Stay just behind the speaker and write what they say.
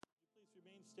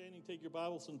Standing, take your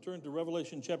Bibles and turn to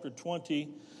Revelation chapter 20.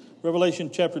 Revelation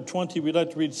chapter 20, we'd like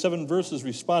to read 7 verses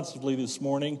responsively this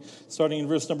morning, starting in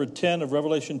verse number 10 of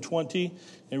Revelation 20,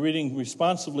 and reading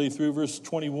responsively through verse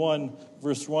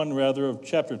 1 of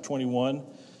chapter 21.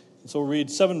 And so we'll read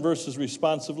 7 verses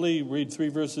responsively, read 3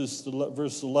 verses,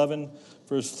 verse 11,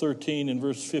 verse 13, and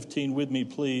verse 15 with me,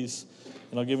 please.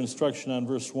 And I'll give instruction on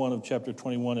verse 1 of chapter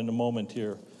 21 in a moment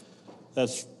here.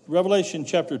 That's Revelation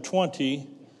chapter 20,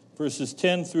 verses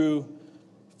 10 through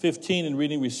 15, and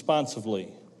reading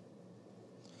responsively.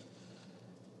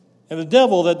 And the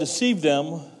devil that deceived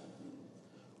them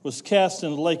was cast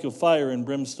in the lake of fire and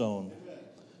brimstone,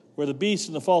 where the beast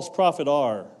and the false prophet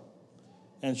are,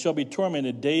 and shall be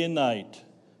tormented day and night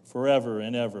forever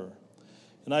and ever.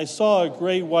 And I saw a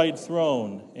great white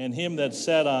throne, and him that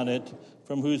sat on it,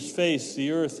 from whose face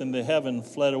the earth and the heaven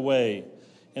fled away,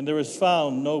 and there was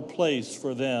found no place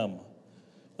for them.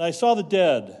 And I saw the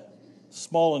dead,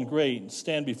 small and great,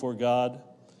 stand before God.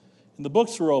 And the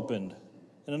books were opened.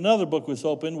 And another book was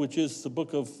opened, which is the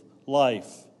book of life.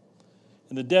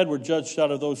 And the dead were judged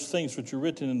out of those things which were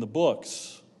written in the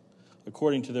books,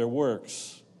 according to their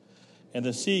works. And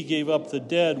the sea gave up the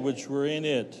dead which were in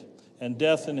it, and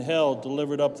death and hell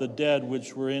delivered up the dead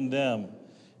which were in them.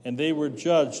 And they were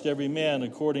judged, every man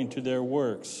according to their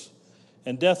works.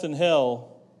 And death and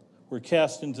hell were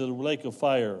cast into the lake of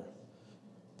fire.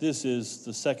 This is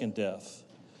the second death.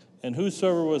 And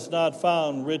whosoever was not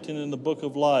found written in the book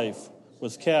of life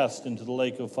was cast into the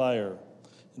lake of fire.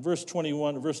 In verse 1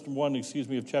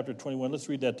 of chapter 21, let's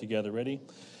read that together. Ready?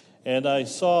 And I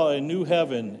saw a new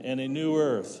heaven and a new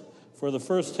earth, for the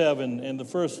first heaven and the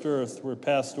first earth were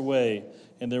passed away,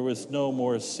 and there was no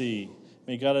more sea.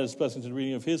 May God add his blessing to the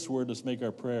reading of his word. Let's make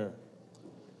our prayer.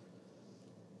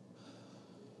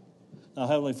 Now,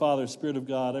 Heavenly Father, Spirit of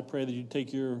God, I pray that you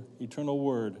take your eternal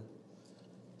word,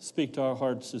 speak to our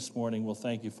hearts this morning. We'll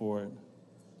thank you for it.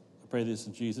 I pray this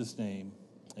in Jesus' name.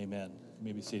 Amen. You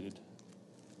may be seated.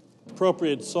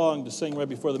 Appropriate song to sing right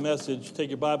before the message. Take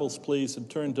your Bibles, please, and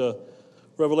turn to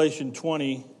Revelation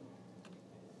 20.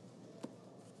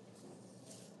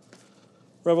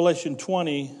 Revelation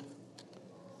 20,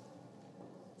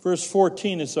 verse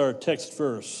 14 is our text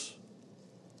verse.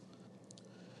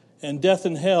 And death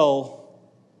and hell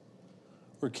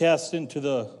were cast into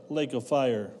the lake of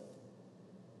fire.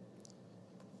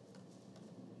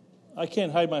 I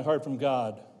can't hide my heart from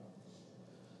God.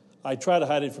 I try to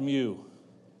hide it from you,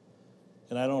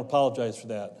 and I don't apologize for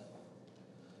that.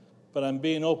 But I'm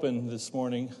being open this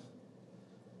morning.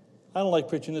 I don't like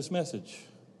preaching this message,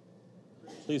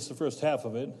 at least the first half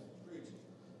of it.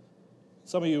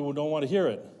 Some of you don't want to hear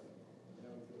it.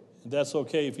 That's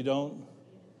okay if you don't.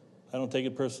 I don't take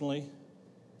it personally.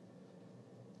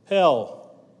 Hell.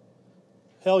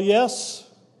 Hell yes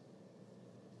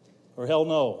or hell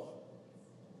no?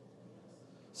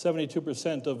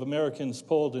 72% of Americans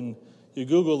polled, and you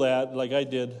Google that like I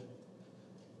did,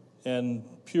 and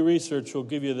Pew Research will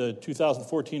give you the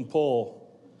 2014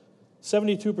 poll.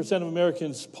 72% of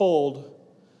Americans polled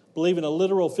believe in a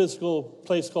literal physical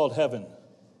place called heaven.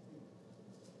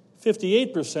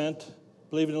 58%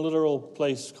 believe in a literal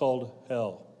place called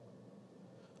hell.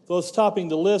 Those topping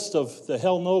the list of the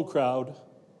hell no crowd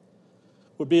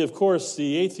would be, of course,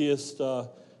 the atheists.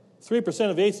 3%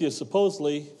 of atheists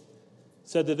supposedly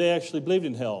said that they actually believed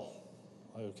in hell.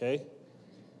 Okay?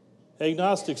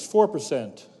 Agnostics,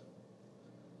 4%.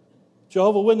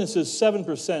 Jehovah's Witnesses,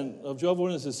 7% of Jehovah's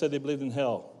Witnesses said they believed in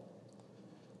hell.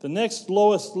 The next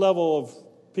lowest level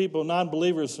of people,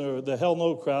 non-believers, or the hell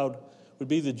no crowd, would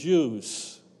be the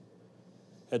Jews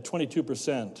at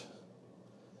 22%.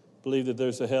 Believe that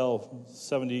there's a hell.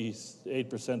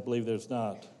 78% believe there's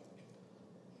not.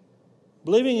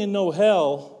 Believing in no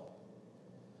hell,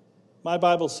 my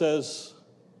Bible says,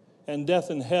 and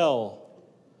death and hell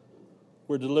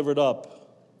were delivered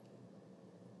up,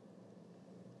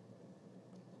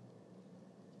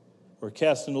 or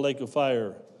cast in the lake of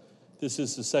fire. This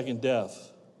is the second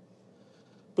death.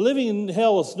 Believing in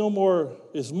hell is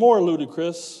more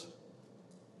ludicrous,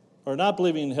 or not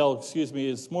believing in hell,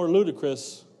 is more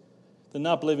ludicrous than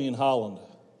not believing in Holland.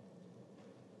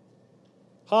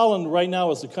 Holland right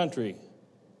now is a country.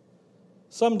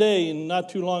 Someday, in not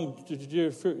too long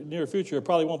near future, it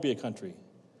probably won't be a country.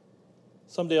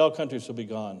 Someday all countries will be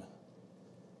gone.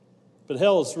 But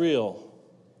hell is real.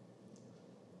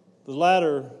 The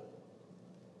latter,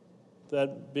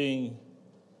 that being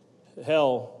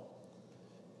hell,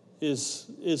 is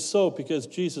so because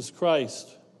Jesus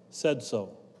Christ said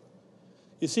so.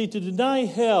 You see, to deny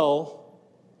hell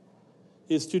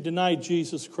is to deny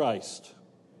Jesus Christ.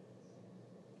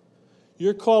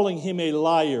 You're calling him a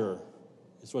liar,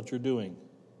 is what you're doing.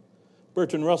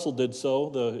 Bertrand Russell did so,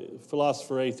 the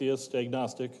philosopher, atheist,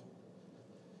 agnostic.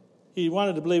 He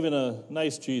wanted to believe in a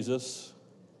nice Jesus.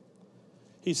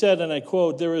 He said, and I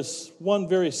quote, "There is one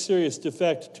very serious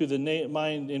defect to in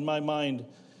my mind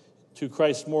to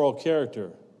Christ's moral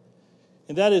character,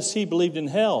 and that is he believed in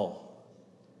hell.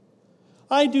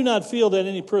 I do not feel that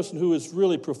any person who is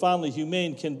really profoundly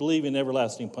humane can believe in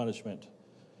everlasting punishment."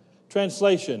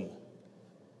 Translation: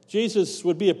 Jesus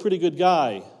would be a pretty good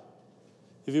guy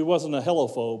if he wasn't a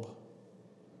hellophobe,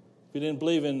 if he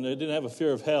didn't have a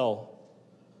fear of hell.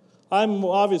 I'm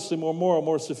obviously more moral,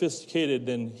 more sophisticated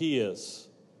than he is.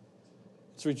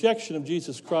 It's rejection of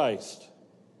Jesus Christ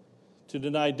to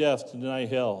deny death, to deny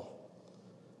hell.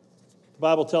 The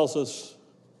Bible tells us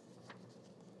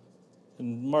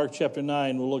in Mark chapter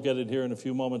 9, we'll look at it here in a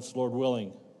few moments, Lord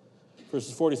willing,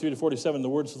 verses 43 to 47, the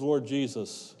words of the Lord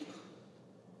Jesus,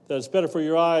 that it's better for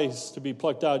your eyes to be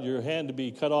plucked out, your hand to be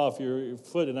cut off, your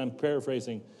foot, and I'm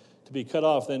paraphrasing, to be cut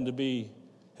off than to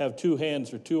have 2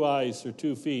 hands or 2 eyes or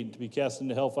 2 feet, to be cast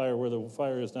into hellfire where the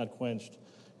fire is not quenched,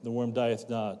 and the worm dieth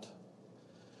not.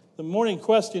 The morning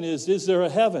question is there a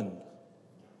heaven?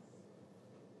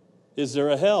 Is there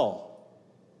a hell?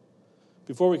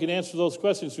 Before we can answer those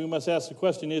questions, we must ask the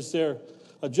question, is there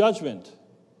a judgment?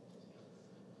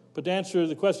 But to answer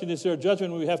the question, is there a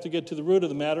judgment, we have to get to the root of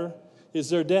the matter. Is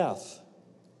there death?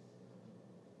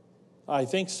 I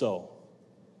think so.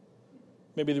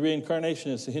 Maybe the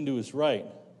reincarnationist, the Hindu, is right.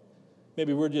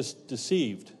 Maybe we're just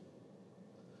deceived.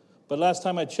 But last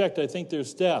time I checked, I think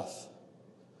there's death.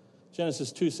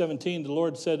 Genesis 2:17, the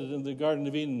Lord said in the Garden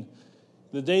of Eden,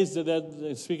 the days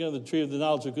that speaking of the tree of the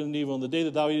knowledge of good and evil, and the day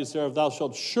that thou eatest thereof, thou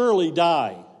shalt surely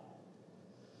die.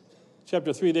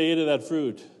 Chapter 3, they ate of that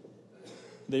fruit.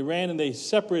 They ran and they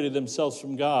separated themselves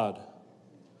from God.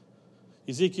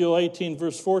 Ezekiel 18,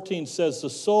 verse 14 says, the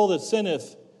soul that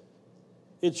sinneth,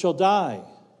 it shall die.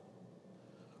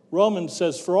 Romans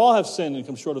says, for all have sinned and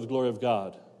come short of the glory of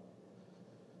God.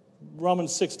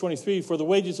 Romans 6:23, for the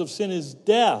wages of sin is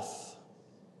death.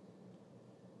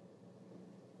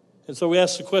 And so we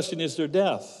ask the question, is there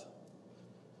death?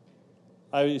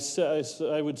 I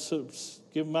would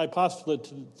give my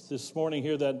postulate this morning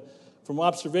here that from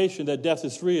observation that death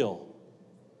is real.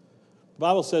 The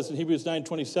Bible says in Hebrews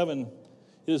 9:27,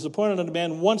 it is appointed unto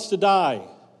man once to die,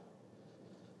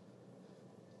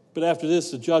 but after this,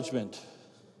 the judgment.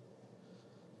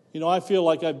 You know, I feel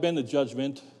like I've been to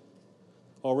judgment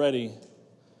already.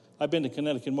 I've been to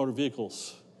Connecticut Motor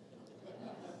Vehicles.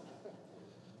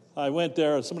 I went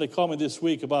there. Somebody called me this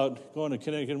week about going to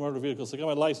Connecticut Motor Vehicles. I got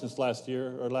my license last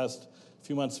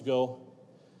few months ago.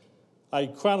 I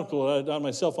chronicled it on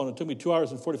my cell phone. It took me 2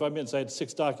 hours and 45 minutes. I had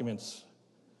 6 documents.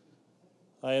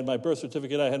 I had my birth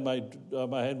certificate. I had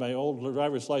my old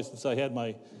driver's license. I had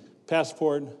my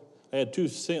passport. I had 2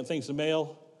 things to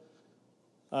mail.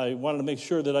 I wanted to make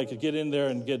sure that I could get in there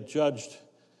and get judged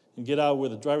and get out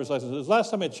with a driver's license. The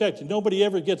last time I checked, nobody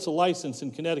ever gets a license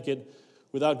in Connecticut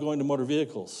without going to motor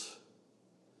vehicles.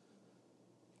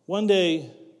 One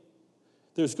day,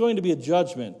 there's going to be a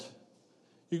judgment.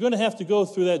 You're going to have to go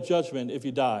through that judgment if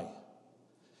you die.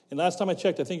 And last time I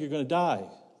checked, I think you're going to die.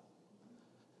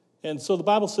 And so the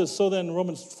Bible says, so then,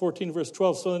 Romans 14, verse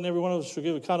 12, so then every one of us shall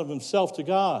give account of himself to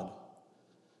God.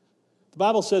 The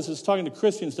Bible says, it's talking to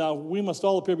Christians now, we must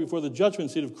all appear before the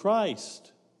judgment seat of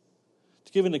Christ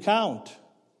to give an account.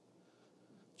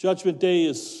 Judgment day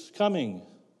is coming.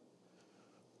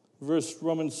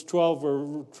 Romans 12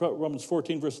 or Romans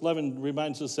 14, verse 11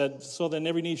 reminds us that, so then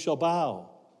every knee shall bow.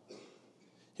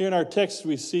 Here in our text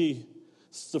we see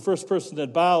the first person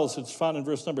that bows. It's found in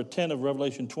verse number 10 of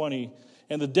Revelation 20.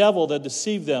 And the devil that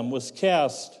deceived them was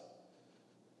cast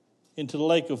into the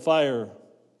lake of fire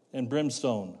and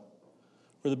brimstone,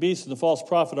 where the beast and the false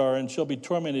prophet are, and shall be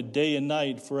tormented day and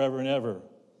night forever and ever.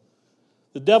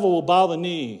 The devil will bow the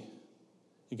knee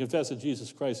and confess that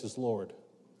Jesus Christ is Lord.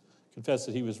 Confess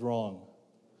that he was wrong,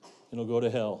 and he'll go to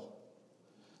hell.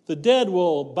 The dead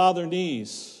will bow their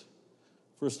knees.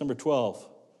 Verse number 12.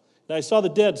 And I saw the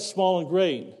dead, small and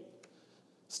great,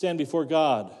 stand before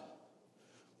God.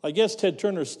 I guess Ted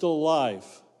Turner's still alive.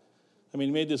 I mean,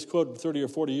 he made this quote 30 or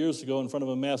 40 years ago in front of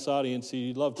a mass audience.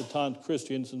 He loved to taunt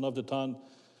Christians and loved to taunt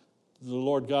the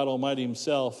Lord God Almighty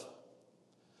himself.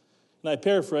 And I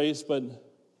paraphrase, but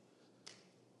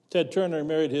Ted Turner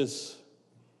married his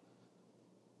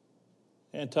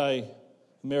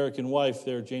anti-American wife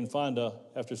there, Jane Fonda,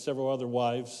 after several other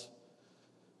wives.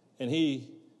 And he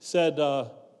said,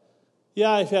 yeah,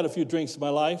 I've had a few drinks in my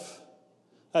life.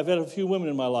 I've had a few women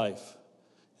in my life.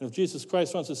 And if Jesus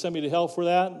Christ wants to send me to hell for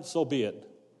that, so be it.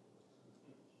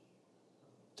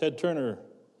 Ted Turner,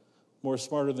 more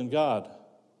smarter than God.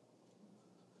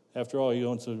 After all, he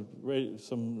owns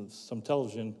some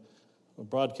television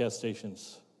broadcast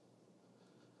stations.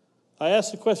 I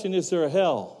asked the question, is there a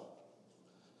hell?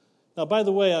 Now, by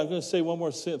the way, I'm going to say one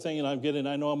more thing, and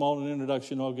I know I'm all in an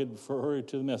introduction, I'll get hurry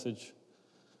to the message.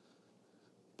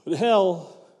 But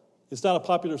hell is not a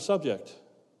popular subject.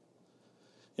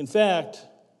 In fact,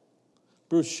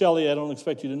 Bruce Shelley, I don't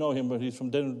expect you to know him, but he's from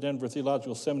Denver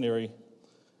Theological Seminary.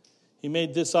 He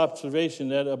made this observation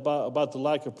that about the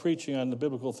lack of preaching on the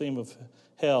biblical theme of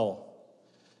hell.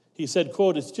 He said,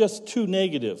 quote, "It's just too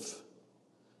negative.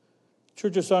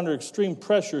 Churches are under extreme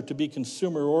pressure to be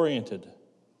consumer-oriented."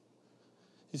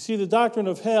 You see, the doctrine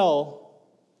of hell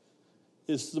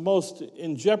is the most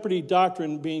in jeopardy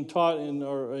doctrine being taught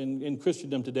in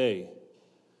Christendom today.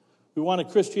 We want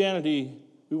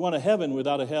a heaven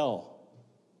without a hell.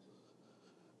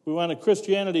 We want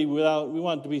we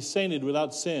want to be sainted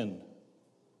without sin.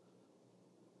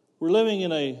 We're living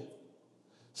in a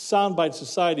soundbite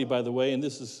society, by the way, and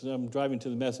I'm driving to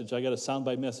the message. I got a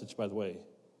soundbite message, by the way. You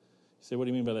say, what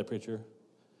do you mean by that, preacher?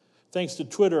 Thanks to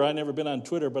Twitter, I've never been on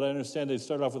Twitter, but I understand they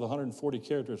start off with 140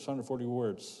 characters, 140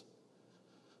 words.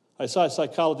 I saw a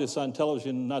psychologist on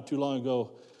television not too long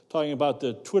ago talking about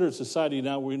the Twitter society.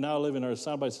 Now we live in our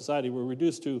soundbite society. We're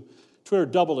reduced to, Twitter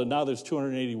doubled, and now there's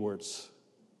 280 words.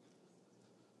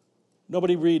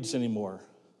 Nobody reads anymore.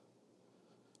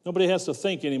 Nobody has to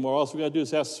think anymore. All we got to do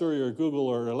is ask Siri or Google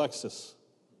or Alexis.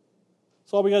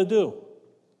 That's all we got to do.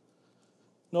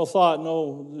 No thought,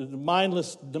 no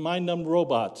mindless, mind-numbed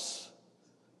robots.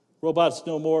 Robots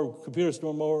know more, computers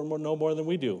know more than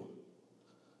we do.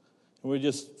 And we're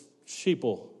just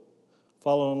sheeple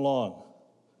following along.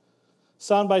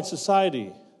 Soundbite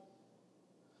society.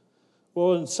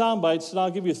 Well, in soundbites, and I'll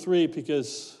give you three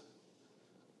because,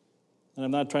 and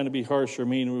I'm not trying to be harsh or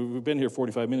mean, we've been here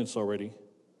 45 minutes already.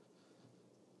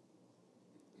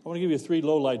 I want to give you three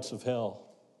lowlights of hell.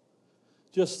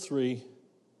 Just three.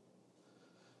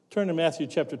 Turn to Matthew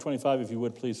chapter 25, if you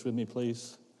would, please, with me,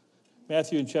 please.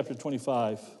 Matthew in chapter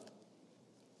 25.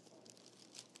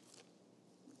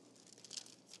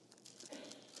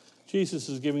 Jesus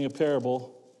is giving a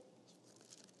parable.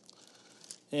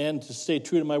 And to stay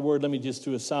true to my word, let me just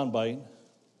do a soundbite. I'd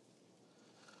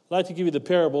like to give you the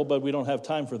parable, but we don't have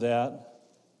time for that.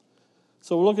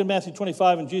 So we're looking at Matthew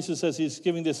 25, and Jesus says he's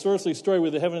giving this earthly story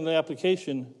with a heavenly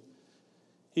application.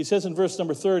 He says in verse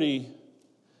number 30,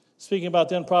 speaking about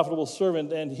the unprofitable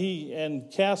servant,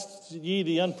 and cast ye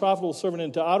the unprofitable servant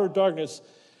into outer darkness,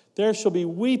 there shall be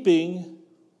weeping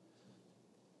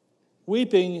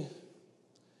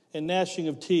and gnashing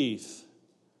of teeth.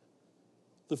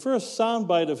 The first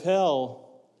soundbite of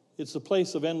hell, it's a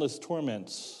place of endless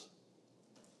torments.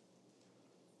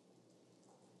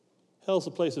 Hell's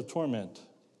a place of torment.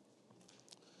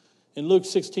 In Luke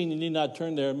 16, you need not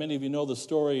turn there. Many of you know the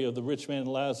story of the rich man and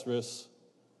Lazarus.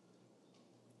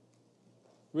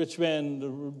 Rich man, the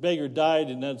beggar died,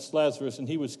 and that's Lazarus, and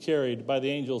he was carried by the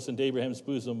angels into Abraham's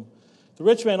bosom. The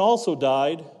rich man also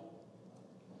died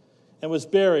and was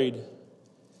buried.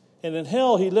 And in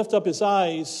hell, he lifted up his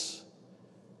eyes.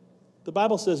 The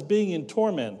Bible says, being in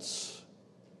torments.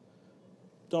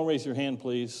 Don't raise your hand,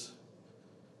 please.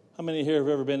 How many here have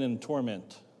ever been in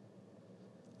torment?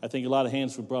 I think a lot of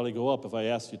hands would probably go up if I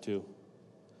asked you to.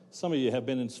 Some of you have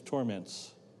been in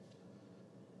torments.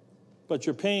 But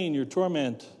your pain, your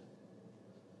torment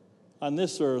on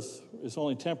this earth is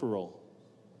only temporal.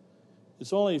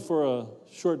 It's only for a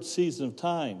short season of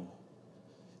time.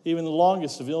 Even the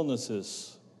longest of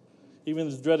illnesses, even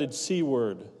the dreaded C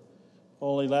word,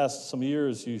 only lasts some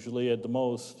years usually at the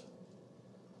most.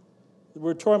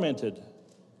 We're tormented.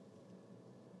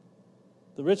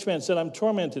 The rich man said, I'm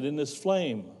tormented in this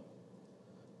flame.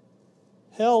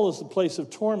 Hell is the place of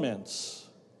torments.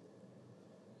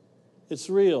 It's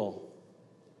real.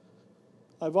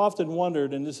 I've often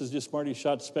wondered, and this is just Martin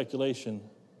Shott speculation,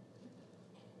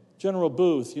 General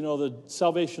Booth, the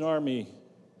Salvation Army,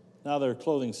 now they're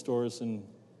clothing stores, and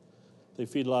they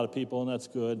feed a lot of people, and that's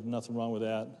good. Nothing wrong with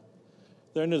that.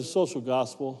 They're into the social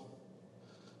gospel.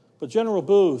 But General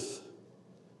Booth,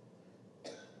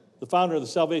 the founder of the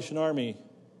Salvation Army,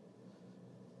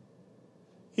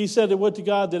 he said it would to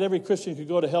God that every Christian could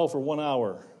go to hell for 1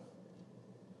 hour.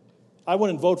 I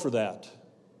wouldn't vote for that.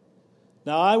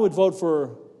 Now, I would vote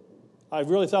for, I've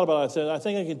really thought about it. I said, I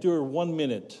think I can do it 1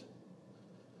 minute.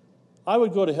 I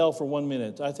would go to hell for 1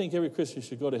 minute. I think every Christian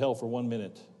should go to hell for 1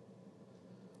 minute.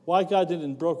 Why God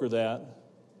didn't broker that?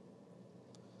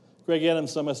 Greg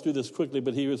Adams, I must do this quickly,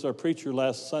 but he was our preacher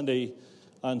last Sunday.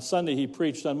 On Sunday, he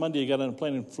preached. On Monday, he got on a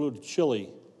plane and flew to Chile.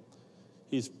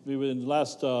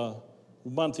 Last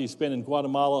month, he spent in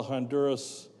Guatemala,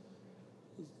 Honduras,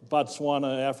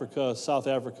 Botswana, Africa, South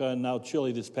Africa, and now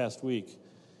Chile this past week.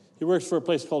 He works for a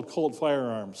place called Colt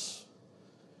Firearms,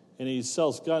 and he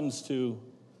sells guns to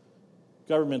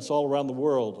governments all around the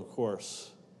world, of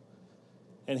course.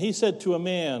 And he said to a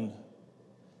man,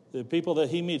 the people that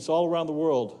he meets all around the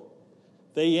world,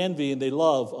 they envy and they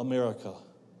love America.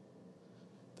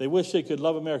 They wish they could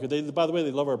love America. By the way,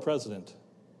 they love our president.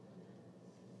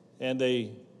 And they're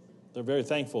very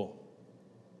thankful.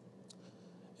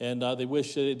 And they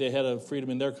wish they had a freedom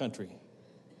in their country.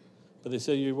 But they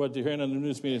say, what you're hearing on the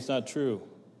news media is not true.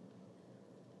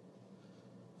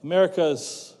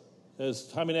 America's,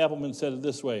 as Hyman Appleman said it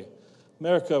this way,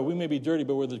 America, we may be dirty,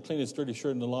 but we're the cleanest dirty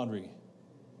shirt in the laundry.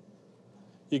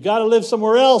 You got to live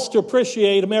somewhere else to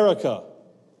appreciate America.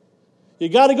 You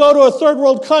got to go to a third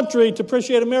world country to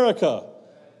appreciate America.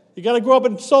 You got to grow up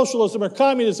in socialism or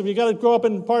communism. You got to grow up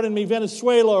in, pardon me,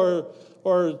 Venezuela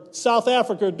or South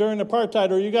Africa during apartheid,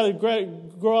 or you got to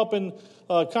grow up in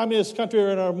a communist country or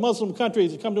in a Muslim country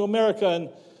to come to America. And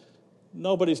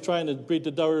nobody's trying to beat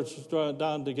the doors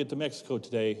down to get to Mexico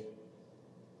today,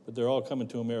 but they're all coming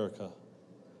to America.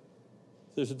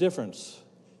 There's a difference.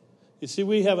 You see,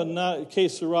 we have a que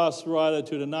sera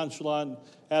attitude, a nonchalant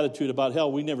attitude about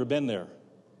hell. We've never been there.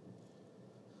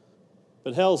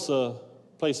 But hell's a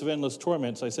place of endless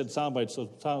torments. I said soundbite, so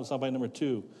soundbite number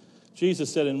 2.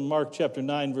 Jesus said in Mark chapter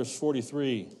 9, verse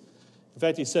 43. In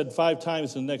fact, he said 5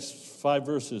 times in the next 5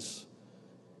 verses.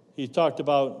 He talked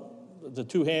about the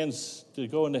 2 hands to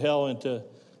go into hell, into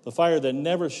the fire that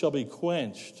never shall be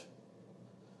quenched.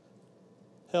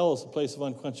 Hell is a place of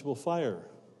unquenchable fire.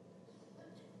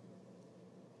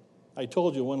 I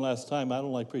told you one last time, I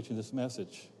don't like preaching this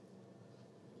message.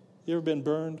 You ever been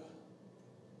burned?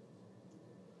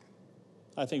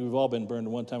 I think we've all been burned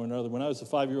at one time or another. When I was a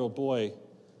 5-year-old boy,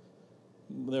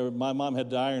 my mom had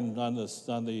to iron on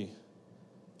the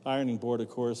ironing board, of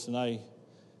course, and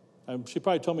she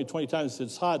probably told me 20 times,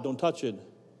 it's hot, don't touch it.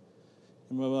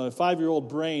 And with my 5-year-old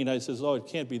brain, I says, oh, it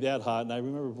can't be that hot. And I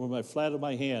remember with my flat of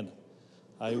my hand,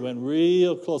 I went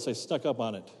real close. I snuck up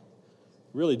on it.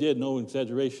 Really did, no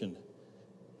exaggeration.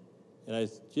 And I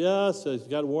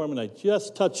got warm, and I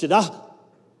just touched it.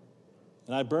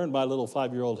 And I burned my little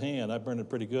 5-year-old hand. I burned it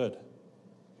pretty good.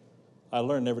 I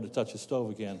learned never to touch a stove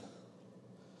again.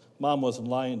 Mom wasn't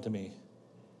lying to me.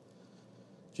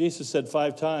 Jesus said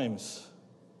 5 times,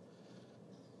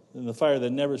 in the fire that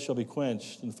never shall be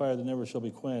quenched, in the fire that never shall be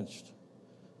quenched,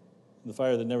 in the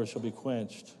fire that never shall be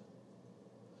quenched.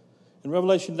 In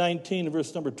Revelation 19,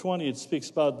 verse number 20, it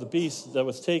speaks about the beast that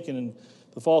was taken and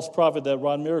the false prophet that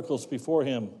wrought miracles before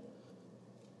him,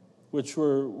 which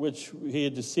he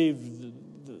had deceived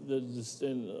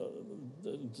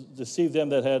them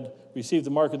that had received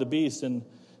the mark of the beast and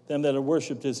them that had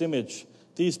worshipped his image.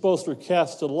 These both were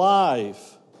cast alive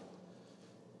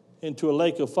into a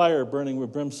lake of fire burning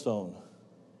with brimstone.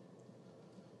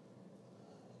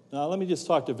 Now, let me just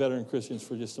talk to veteran Christians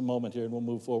for just a moment here, and we'll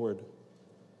move forward.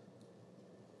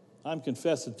 I'm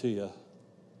confessing to you,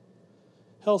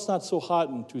 hell's not so hot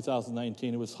in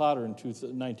 2019. It was hotter in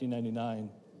 1999. It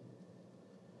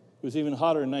was even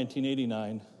hotter in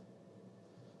 1989.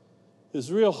 It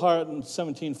was real hot in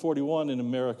 1741 in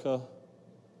America.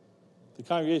 The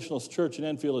Congregationalist Church in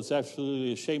Enfield is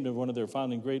absolutely ashamed of one of their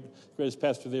founding greatest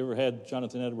pastor they ever had,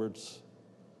 Jonathan Edwards.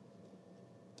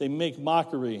 They make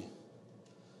mockery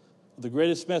of the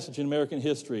greatest message in American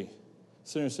history,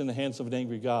 sinners in the hands of an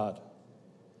angry God.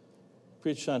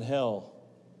 Preached on hell.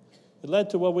 It led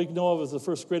to what we know of as the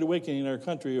first great awakening in our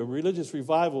country, a religious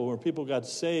revival where people got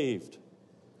saved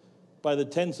by the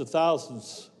tens of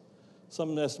thousands.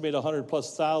 Some estimate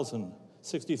 100,000+,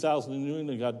 60,000 in New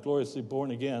England got gloriously born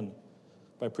again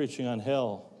by preaching on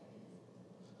hell.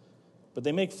 But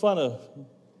they make fun of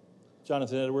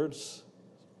Jonathan Edwards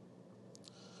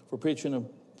for preaching a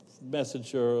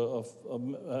message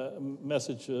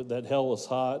that hell was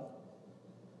hot.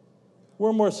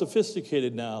 We're more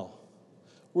sophisticated now.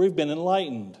 We've been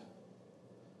enlightened.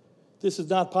 This is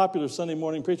not popular Sunday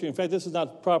morning preaching. In fact, this is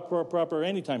not proper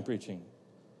anytime preaching.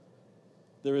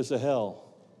 There is a hell,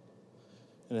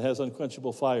 and it has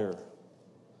unquenchable fire,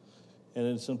 and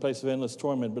it's in a place of endless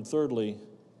torment. But thirdly,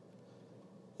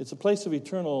 it's a place of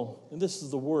eternal, and this is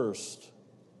the worst.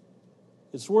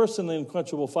 It's worse than the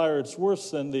unquenchable fire. It's worse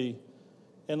than the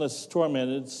endless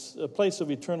torment. It's a place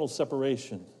of eternal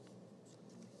separation.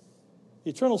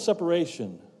 Eternal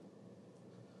separation.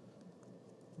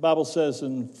 The Bible says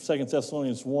in 2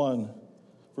 Thessalonians 1,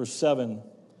 verse 7,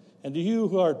 and to you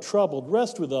who are troubled,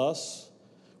 rest with us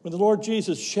when the Lord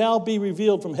Jesus shall be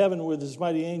revealed from heaven with his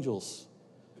mighty angels,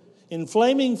 in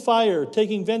flaming fire,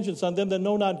 taking vengeance on them that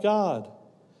know not God,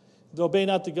 that obey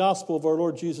not the gospel of our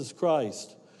Lord Jesus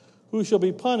Christ, who shall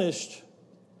be punished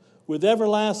with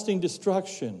everlasting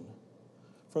destruction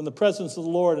from the presence of the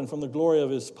Lord and from the glory of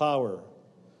his power.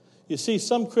 You see,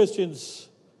 some Christians,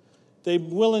 they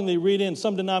willingly read in,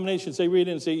 some denominations, they read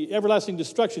in and say, everlasting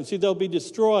destruction. See, they'll be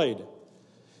destroyed.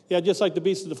 Yeah, just like the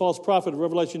beast of the false prophet of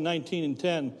Revelation 19 and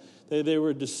 10, they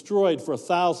were destroyed for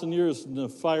 1,000 years in the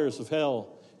fires of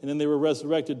hell, and then they were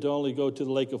resurrected to only go to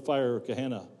the lake of fire, or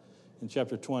Gehenna, in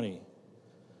chapter 20.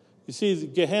 You see,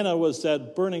 Gehenna was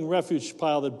that burning refuge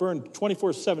pile that burned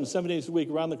 24/7, 7 days a week,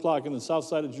 around the clock in the south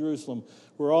side of Jerusalem,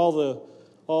 where all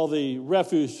the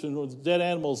refuge and the dead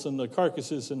animals and the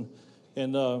carcasses and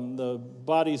the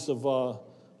bodies of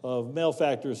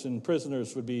malefactors and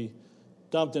prisoners would be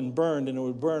dumped and burned, and it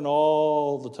would burn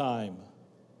all the time.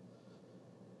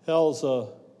 Hell's a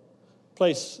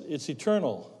place, it's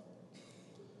eternal.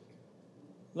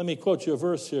 Let me quote you a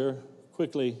verse here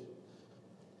quickly.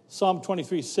 Psalm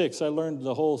 23:6. I learned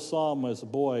the whole psalm as a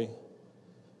boy.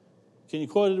 Can you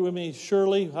quote it with me?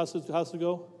 Surely, how's it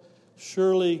go?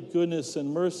 Surely goodness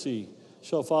and mercy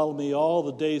shall follow me all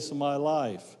the days of my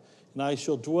life, and I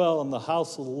shall dwell in the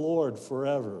house of the Lord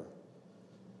forever.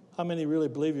 How many really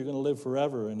believe you're going to live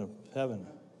forever in heaven?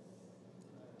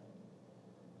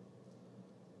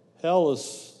 Hell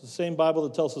is, the same Bible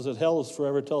that tells us that hell is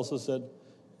forever tells us that,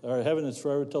 or heaven is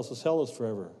forever, tells us hell is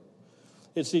forever.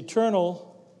 It's eternal.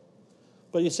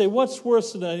 But you say, what's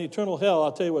worse than an eternal hell?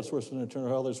 I'll tell you what's worse than an eternal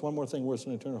hell. There's one more thing worse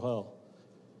than eternal hell.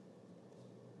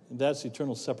 And that's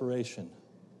eternal separation.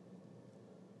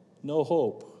 No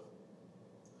hope.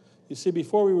 You see,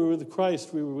 before we were with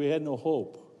Christ, we had no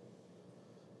hope.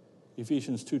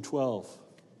 Ephesians 2:12.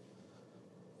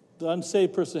 The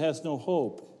unsaved person has no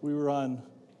hope.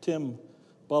 Tim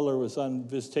Butler was on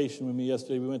visitation with me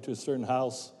yesterday. We went to a certain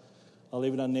house. I'll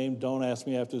leave it unnamed. Don't ask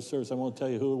me after the service. I won't tell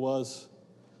you who it was.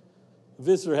 A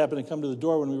visitor happened to come to the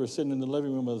door when we were sitting in the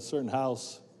living room of a certain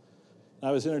house. And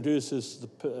I was introduced as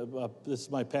this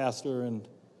is my pastor, and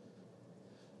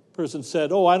the person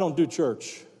said, "Oh, I don't do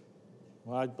church."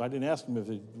 Well, I didn't ask him if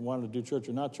he wanted to do church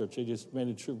or not church. They just made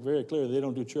it very clear they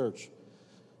don't do church.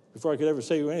 Before I could ever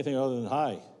say anything other than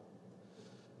hi.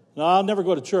 No, I'll never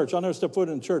go to church. I'll never step foot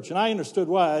in church. And I understood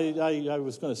why. I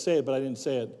was going to say it, but I didn't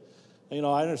say it. You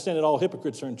know, I understand that all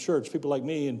hypocrites are in church, people like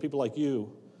me and people like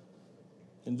you.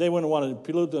 And they wouldn't want to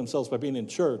pollute themselves by being in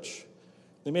church.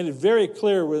 They made it very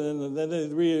clear, and then they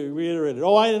reiterated,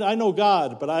 "Oh, I know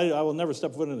God, but I will never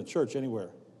step foot in a church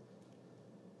anywhere."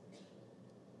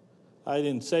 I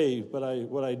didn't say, but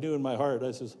what I knew in my heart,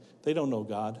 I says, they don't know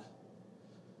God.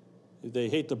 If they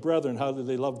hate the brethren, how do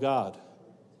they love God?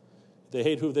 If they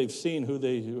hate who they've seen, who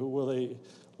will they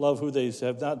love who they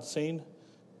have not seen?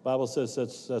 The Bible says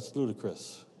that's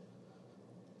ludicrous.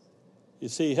 You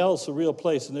see, hell's a real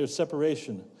place, and there's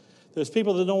separation. There's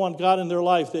people that don't want God in their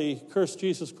life. They curse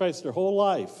Jesus Christ their whole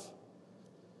life.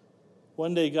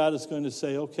 One day God is going to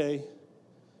say, "Okay,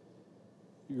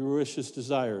 your wish is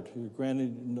desired. You're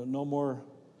granted no more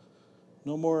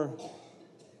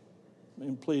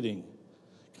in pleading.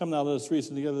 Come now, let us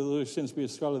reason together. Though your sins be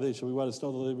as scarlet, they shall be white as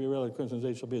snow. Though they be red like crimson,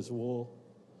 they shall be as wool."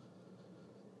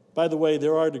 By the way,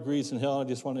 there are degrees in hell. I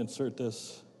just want to insert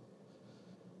this.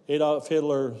 Adolf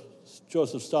Hitler,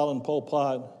 Joseph Stalin, Pol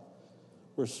Pot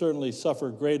will certainly suffer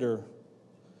greater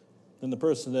than the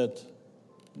person that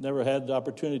never had the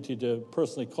opportunity to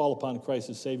personally call upon Christ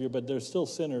as Savior, but they're still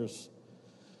sinners.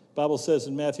 The Bible says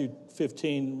in Matthew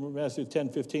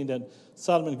 10:15, that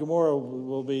Sodom and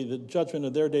Gomorrah the judgment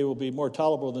of their day will be more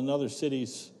tolerable than other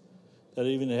cities that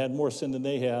even had more sin than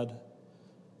they had.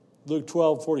 Luke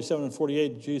 12:47 and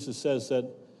 48, Jesus says that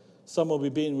some will be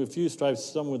beaten with few stripes,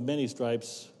 some with many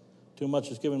stripes. Too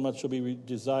much is given, much shall be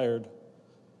desired.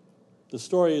 The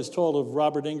story is told of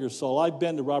Robert Ingersoll. I've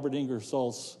been to Robert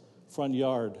Ingersoll's front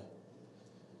yard.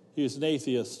 He was an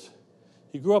atheist.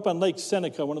 He grew up on Lake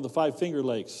Seneca, one of the 5 Finger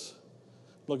Lakes.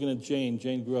 Looking at Jane.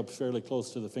 Jane grew up fairly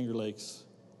close to the Finger Lakes.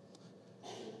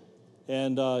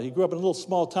 And he grew up in a little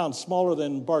small town, smaller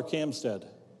than Barkhamsted.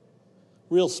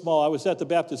 Real small. I was at the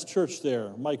Baptist church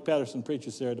there. Mike Patterson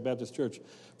preaches there at the Baptist church.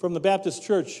 From the Baptist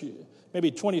church,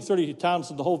 maybe 20, 30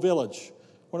 towns in the whole village.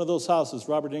 One of those houses,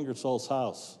 Robert Ingersoll's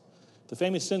house. The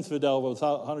famous infidel was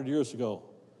 100 years ago.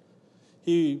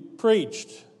 He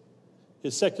preached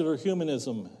his secular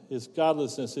humanism, his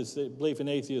godlessness, his belief in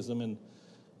atheism and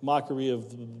mockery of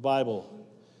the Bible.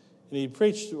 And he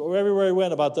preached everywhere he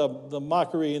went about the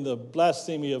mockery and the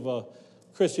blasphemy of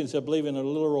Christians that believe in a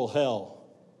literal hell.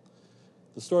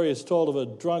 The story is told of a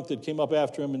drunk that came up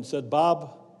after him and said,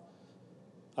 "Bob,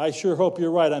 I sure hope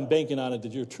you're right. I'm banking on it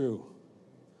that you're true.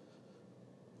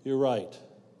 You're right.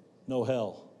 No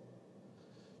hell.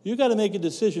 You got to make a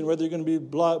decision whether you're going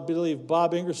to believe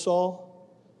Bob Ingersoll,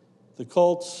 the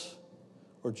cults,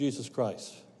 or Jesus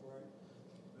Christ.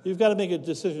 You've got to make a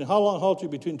decision. How long halt you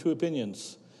between two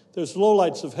opinions? There's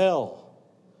lowlights of hell.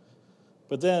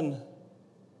 But then,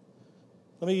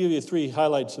 let me give you 3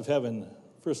 highlights of heaven.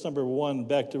 First, number 1,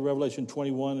 back to Revelation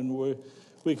 21, and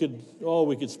we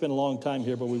could spend a long time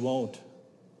here, but we won't.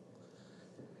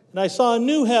 And I saw a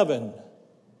new heaven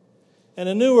and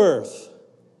a new earth.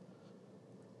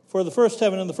 For the first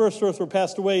heaven and the first earth were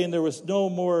passed away, and there was no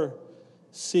more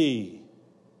sea.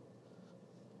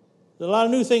 There are a lot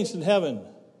of new things in heaven.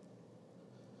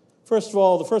 First of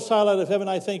all, the first highlight of heaven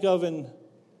I think of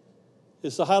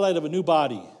is the highlight of a new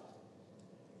body.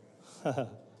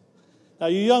 Now,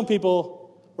 you young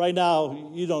people, right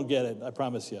now, you don't get it, I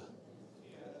promise you.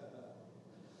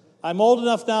 I'm old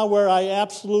enough now where I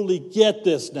absolutely get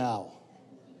this now.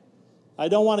 I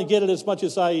don't want to get it as much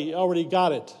as I already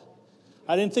got it.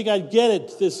 I didn't think I'd get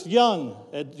it this young,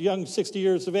 at young 60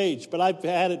 years of age, but I've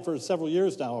had it for several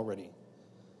years now already.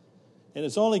 And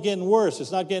it's only getting worse.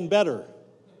 It's not getting better.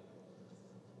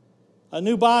 A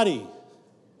new body.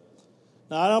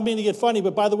 Now, I don't mean to get funny,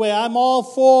 but by the way, I'm all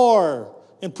for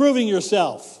improving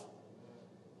yourself.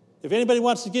 If anybody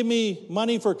wants to give me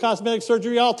money for cosmetic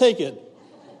surgery, I'll take it.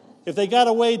 If they got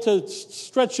a way to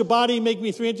stretch your body, make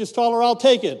me 3 inches taller, I'll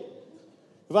take it.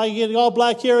 If I can get all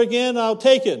black hair again, I'll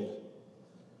take it.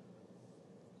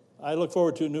 I look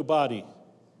forward to a new body.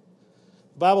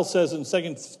 The Bible says in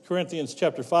 2 Corinthians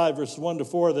chapter 5, verses 1 to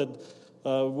 4, that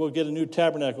we'll get a new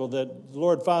tabernacle, that the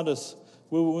Lord found us.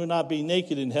 We will not be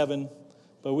naked in heaven,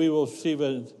 but we will receive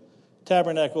a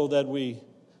tabernacle that we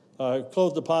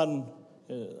clothed upon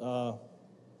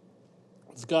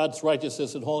God's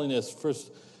righteousness and holiness. 1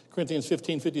 Corinthians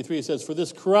 15:53 says, "For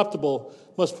this corruptible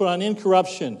must put on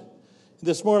incorruption,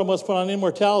 this mortal must put on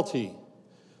immortality."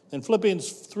 And Philippians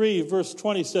 3, verse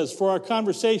 20 says, "For our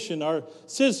conversation, our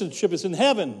citizenship is in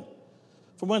heaven,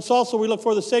 from whence also we look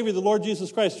for the Savior, the Lord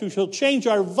Jesus Christ, who shall change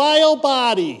our vile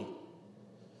body,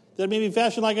 that it may be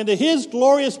fashioned like unto his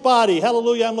glorious body."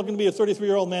 Hallelujah, I'm looking to be a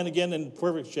 33-year-old man again in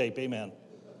perfect shape. Amen.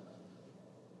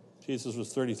 Jesus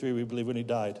was 33, we believe, when he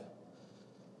died.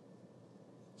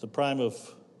 The prime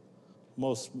of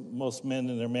most men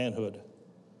in their manhood.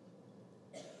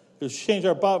 He'll change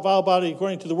our vile body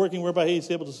according to the working whereby he is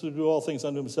able to do all things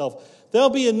unto himself. There'll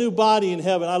be a new body in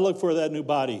heaven. I look for that new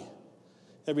body.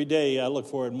 Every day I look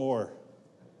for it more.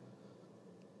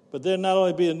 But then not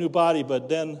only be a new body, but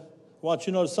then I want you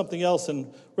to notice something else.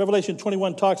 And Revelation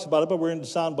 21 talks about it, but we're into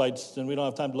sound bites, and we don't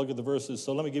have time to look at the verses.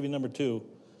 So let me give you number 2.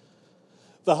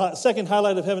 The second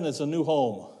highlight of heaven is a new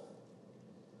home.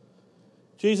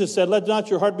 Jesus said, "Let not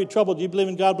your heart be troubled. You believe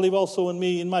in God, believe also in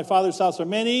me. In my Father's house are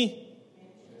many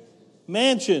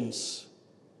mansions."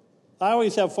 I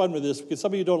always have fun with this because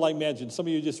some of you don't like mansions. Some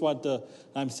of you just want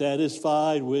I'm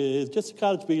satisfied with just a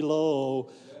cottage below.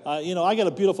 I got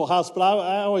a beautiful house, but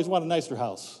I always want a nicer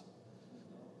house.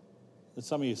 And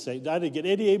some of you say, I didn't get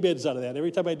 88 bids out of that.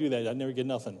 Every time I do that, I never get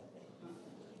nothing.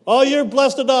 Oh, you're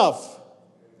blessed enough.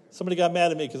 Somebody got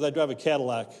mad at me because I drive a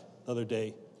Cadillac the other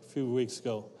day, a few weeks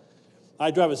ago. I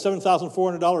drive a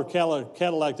 $7,400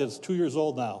 Cadillac that's 2 years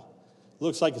old now. It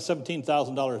looks like a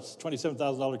 $17,000,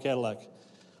 $27,000 Cadillac.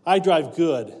 I drive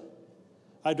good.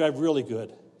 I drive really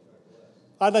good.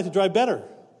 I'd like to drive better.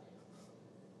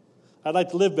 I'd like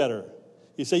to live better.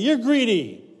 You say, you're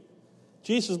greedy.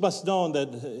 Jesus must have known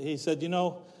that. He said,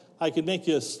 I can make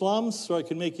you slums or I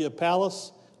can make you a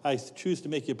palace. I choose to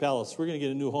make you a palace. We're going to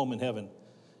get a new home in heaven.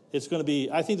 It's going to be,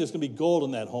 I think there's going to be gold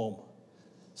in that home.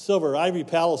 Silver, ivory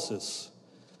palaces.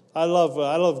 I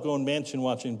love going mansion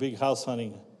watching, big house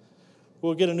hunting.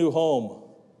 We'll get a new home.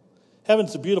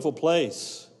 Heaven's a beautiful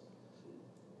place.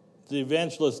 The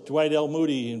evangelist Dwight L.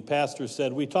 Moody and pastor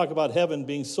said, we talk about heaven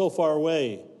being so far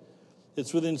away.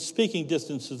 It's within speaking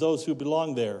distance of those who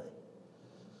belong there.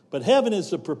 But heaven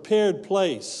is a prepared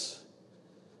place.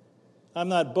 I'm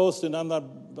not boasting. I'm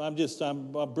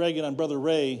bragging on Brother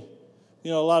Ray.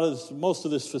 Most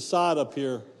of this facade up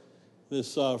here,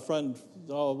 this front,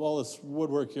 all this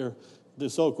woodwork here,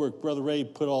 this oak work, Brother Ray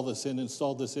put all this in,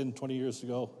 installed this in 20 years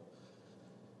ago.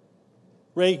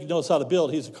 Ray knows how to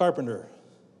build. He's a carpenter.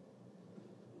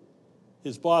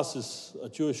 His boss is a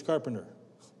Jewish carpenter.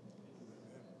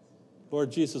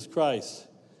 Lord Jesus Christ.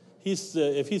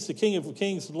 If he's the King of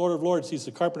Kings and Lord of Lords, he's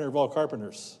the carpenter of all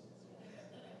carpenters.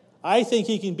 I think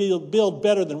he can build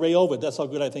better than Ray Ovid. That's how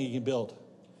good I think he can build.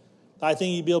 I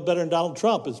think he can build better than Donald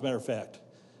Trump, as a matter of fact.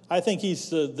 I think he's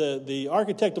the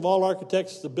architect of all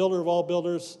architects, the builder of all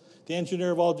builders, the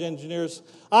engineer of all engineers.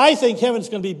 I think heaven's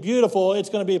going to be beautiful. It's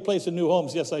going to be a place of new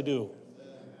homes. Yes, I do.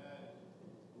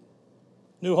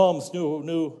 New homes,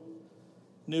 new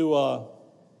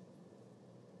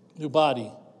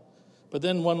body. But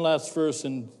then one last verse,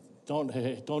 and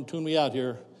don't tune me out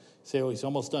here. Say, oh, he's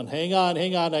almost done. Hang on. I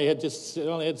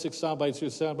only had 6 sound bites.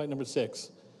 Here's sound bite number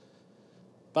 6.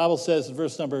 Bible says in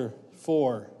verse number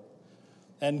 4,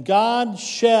 and God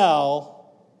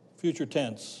shall, future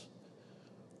tense,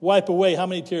 wipe away how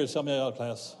many tears? Tell me out,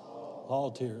 class.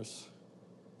 All tears.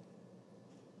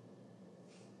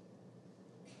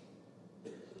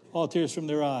 All tears from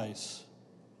their eyes.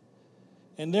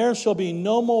 And there shall be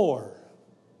no more.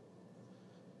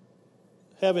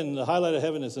 Heaven, the highlight of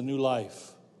heaven is a new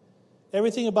life.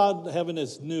 Everything about heaven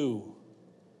is new.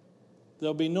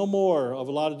 There'll be no more of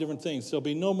a lot of different things. There'll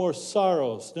be no more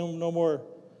sorrows, no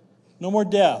more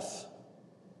death,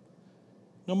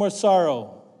 no more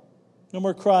sorrow, no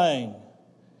more crying.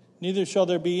 Neither shall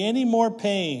there be any more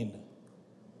pain,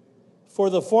 for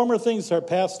the former things are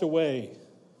passed away.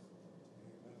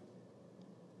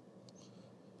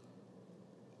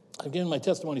 I've given my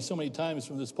testimony so many times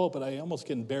from this pulpit, I almost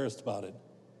get embarrassed about it.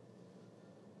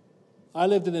 I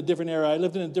lived in a different era. I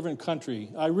lived in a different country.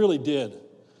 I really did.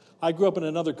 I grew up in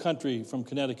another country from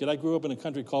Connecticut. I grew up in a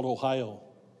country called Ohio.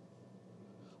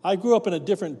 I grew up in a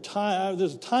different time.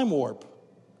 There's a time warp.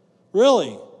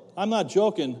 Really. I'm not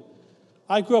joking.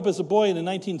 I grew up as a boy in the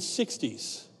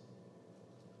 1960s.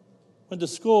 Went to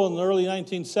school in the early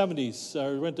 1970s.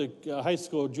 I went to high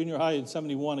school, junior high in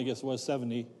 71, I guess it was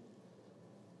 70.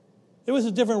 It was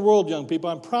a different world, young people,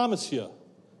 I promise you.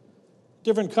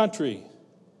 Different country.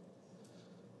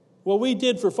 What we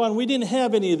did for fun, we didn't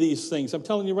have any of these things. I'm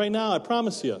telling you right now, I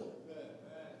promise you.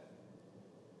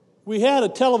 We had a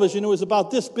television, it was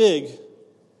about this big.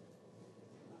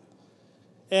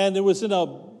 And it was in a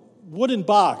wooden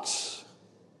box.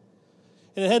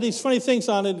 And it had these funny things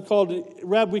on it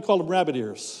we called them rabbit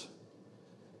ears.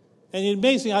 And it's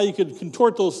amazing how you could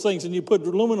contort those things, and you put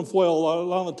aluminum foil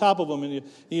along the top of them, and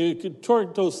you could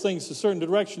contort those things a certain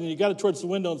direction, and you got it towards the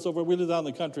window and so forth. We lived out in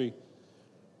the country.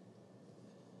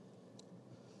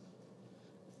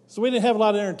 So we didn't have a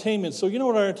lot of entertainment. So you know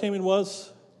what our entertainment was?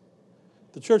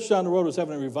 The church down the road was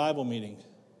having a revival meeting.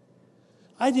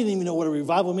 I didn't even know what a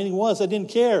revival meeting was. I didn't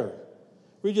care.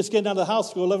 We were just getting out of the house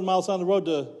to go 11 miles down the road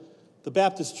to the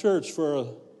Baptist church and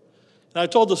I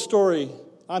told the story.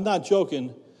 I'm not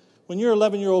joking. When you're an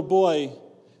 11-year-old boy,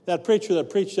 that preacher that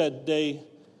preached that day,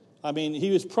 I mean, he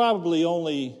was probably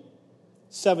only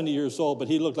 70 years old, but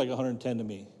he looked like 110 to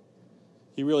me.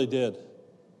 He really did.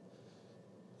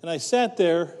 And I sat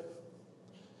there, and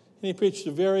he preached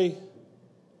a very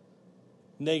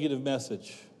negative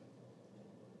message.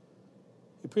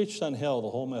 He preached on hell, the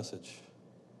whole message.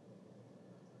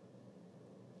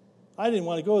 I didn't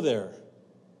want to go there.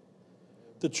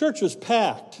 The church was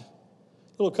packed.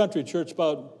 Little country church,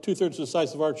 about 2/3 the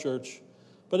size of our church.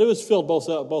 But it was filled both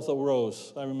the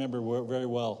rows. I remember very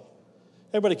well.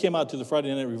 Everybody came out to the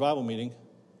Friday night revival meeting.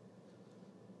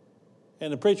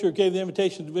 And the preacher gave the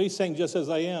invitation to be sang Just As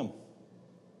I Am.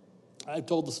 I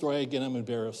told the story again, I'm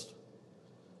embarrassed.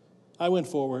 I went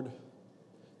forward.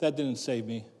 That didn't save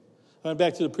me. I went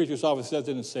back to the preacher's office. That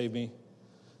didn't save me.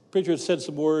 The preacher had said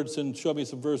some words and showed me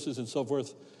some verses and so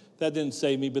forth. That didn't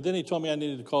save me. But then he told me I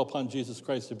needed to call upon Jesus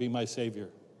Christ to be my Savior.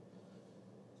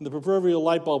 And the proverbial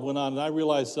light bulb went on, and I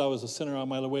realized that I was a sinner on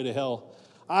my way to hell.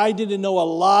 I didn't know a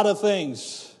lot of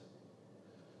things.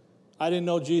 I didn't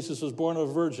know Jesus was born of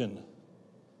a virgin.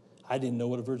 I didn't know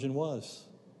what a virgin was.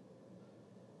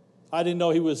 I didn't know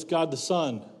he was God the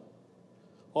Son.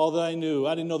 All that I knew.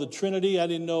 I didn't know the Trinity. I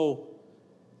didn't know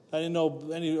any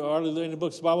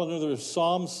books of the Bible. I knew there were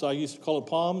Psalms. I used to call it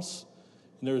Palms.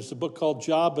 And there was a book called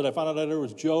Job, but I found out that there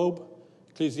was Job.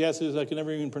 Ecclesiastes I could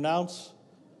never even pronounce.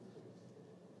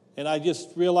 And I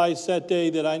just realized that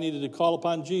day that I needed to call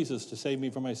upon Jesus to save me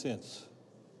from my sins.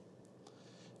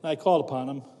 And I called upon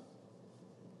him.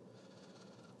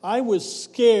 I was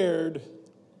scared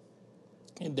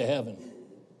into heaven.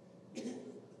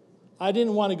 I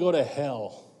didn't want to go to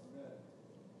hell.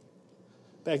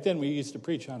 Back then we used to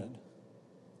preach on it.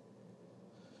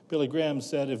 Billy Graham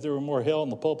said if there were more hell in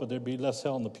the pulpit, there'd be less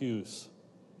hell in the pews.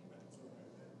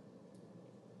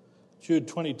 Jude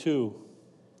 22.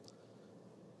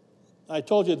 I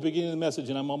told you at the beginning of the message,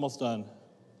 and I'm almost done.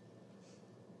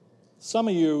 Some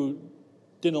of you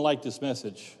didn't like this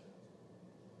message.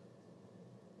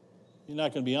 You're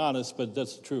not going to be honest, but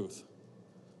that's the truth.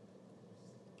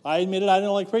 I admit it, I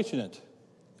didn't like preaching it.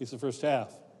 At least the first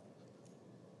half.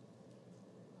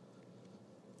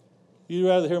 You'd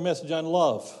rather hear a message on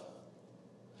love.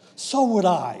 So would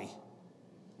I.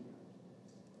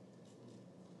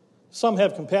 Some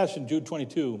have compassion, Jude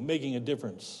 22, making a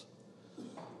difference.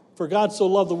 For God so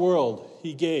loved the world,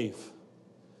 he gave.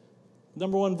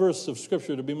 Number one verse of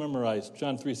Scripture to be memorized,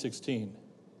 John 3:16.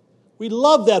 We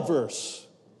love that verse,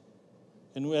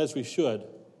 and as we should.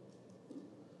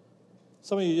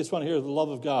 Some of you just want to hear the love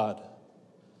of God.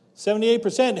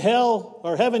 78% hell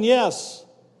or heaven, yes.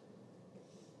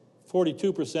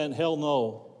 42% hell,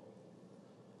 no.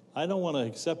 I don't want to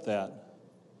accept that.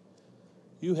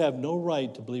 You have no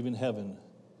right to believe in heaven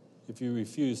if you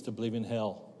refuse to believe in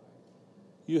hell.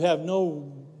 You have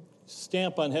no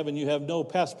stamp on heaven. You have no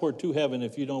passport to heaven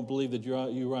if you don't believe that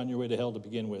you were on your way to hell to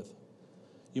begin with.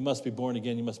 You must be born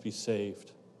again. You must be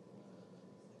saved.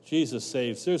 Jesus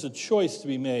saves. There's a choice to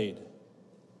be made.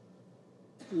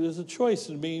 There's a choice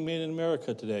being made in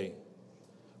America today.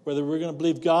 Whether we're going to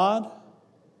believe God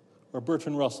or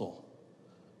Bertrand Russell.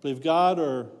 Believe God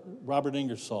or Robert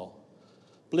Ingersoll.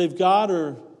 Believe God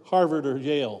or Harvard or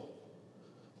Yale.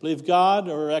 Believe God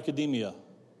or academia.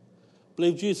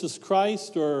 Believe Jesus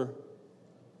Christ or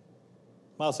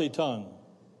Mao Zedong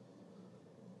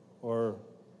or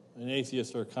an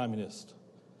atheist or a communist.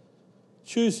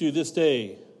 Choose you this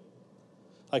day.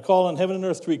 I call on heaven and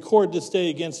earth to record this day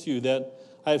against you that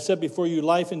I have set before you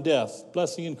life and death,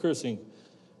 blessing and cursing.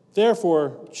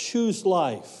 Therefore, choose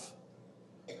life.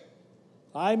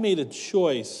 I made a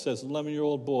choice as an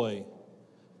 11-year-old boy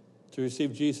to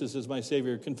receive Jesus as my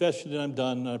Savior. Confession, and I'm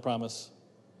done, I promise.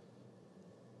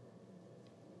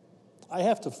 I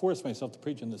have to force myself to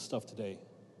preach on this stuff today.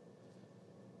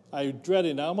 I dread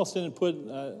it. I almost didn't put...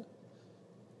 I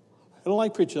don't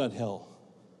like preaching on hell.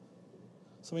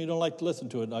 Some of you don't like to listen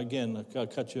to it. Again, I'll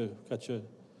cut you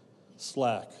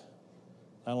slack.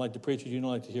 I don't like to preach it. You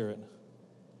don't like to hear it.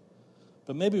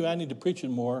 But maybe I need to preach it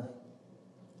more.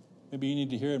 Maybe you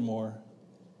need to hear it more.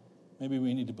 Maybe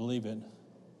we need to believe it.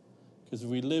 Because if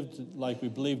we lived like we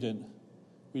believed it,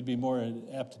 we'd be more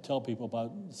apt to tell people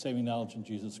about saving knowledge in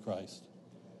Jesus Christ.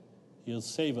 He'll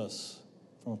save us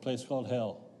from a place called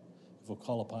hell if we'll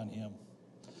call upon him.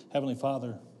 Heavenly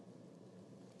Father,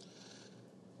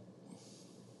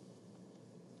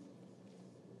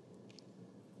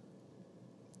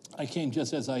 I came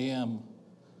just as I am,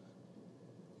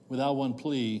 without one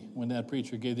plea, when that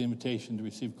preacher gave the invitation to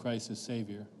receive Christ as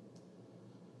Savior.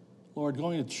 Lord,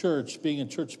 going to church, being a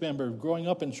church member, growing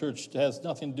up in church has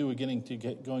nothing to do with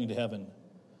going to heaven.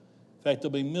 In fact,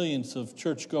 there'll be millions of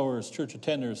churchgoers, church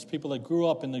attenders, people that grew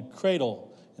up in the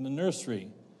cradle, in the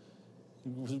nursery,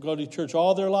 who go to church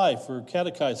all their life, were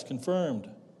catechized, confirmed,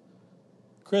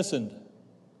 christened,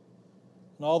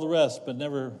 and all the rest, but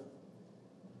never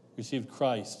received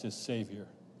Christ as Savior.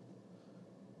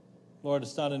 Lord,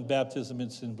 it's not in baptism,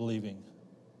 it's in believing.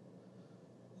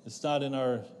 It's not in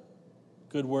our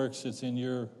good works, it's in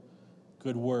your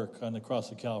good work on the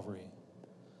cross of Calvary.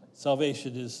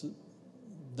 Salvation is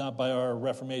not by our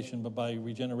reformation, but by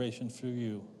regeneration through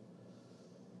you.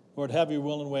 Lord, have your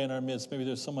will and way in our midst. Maybe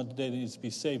there's someone today that needs to be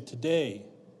saved today.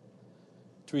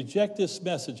 To reject this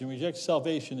message and reject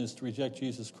salvation is to reject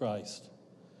Jesus Christ.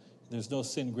 There's no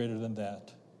sin greater than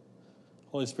that.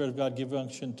 Holy Spirit of God, give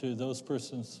unction to those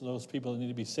persons, those people that need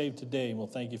to be saved today, and we'll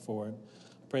thank you for it.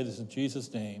 I pray this in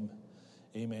Jesus' name.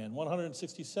 Amen.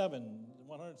 167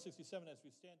 as we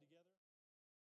stand together.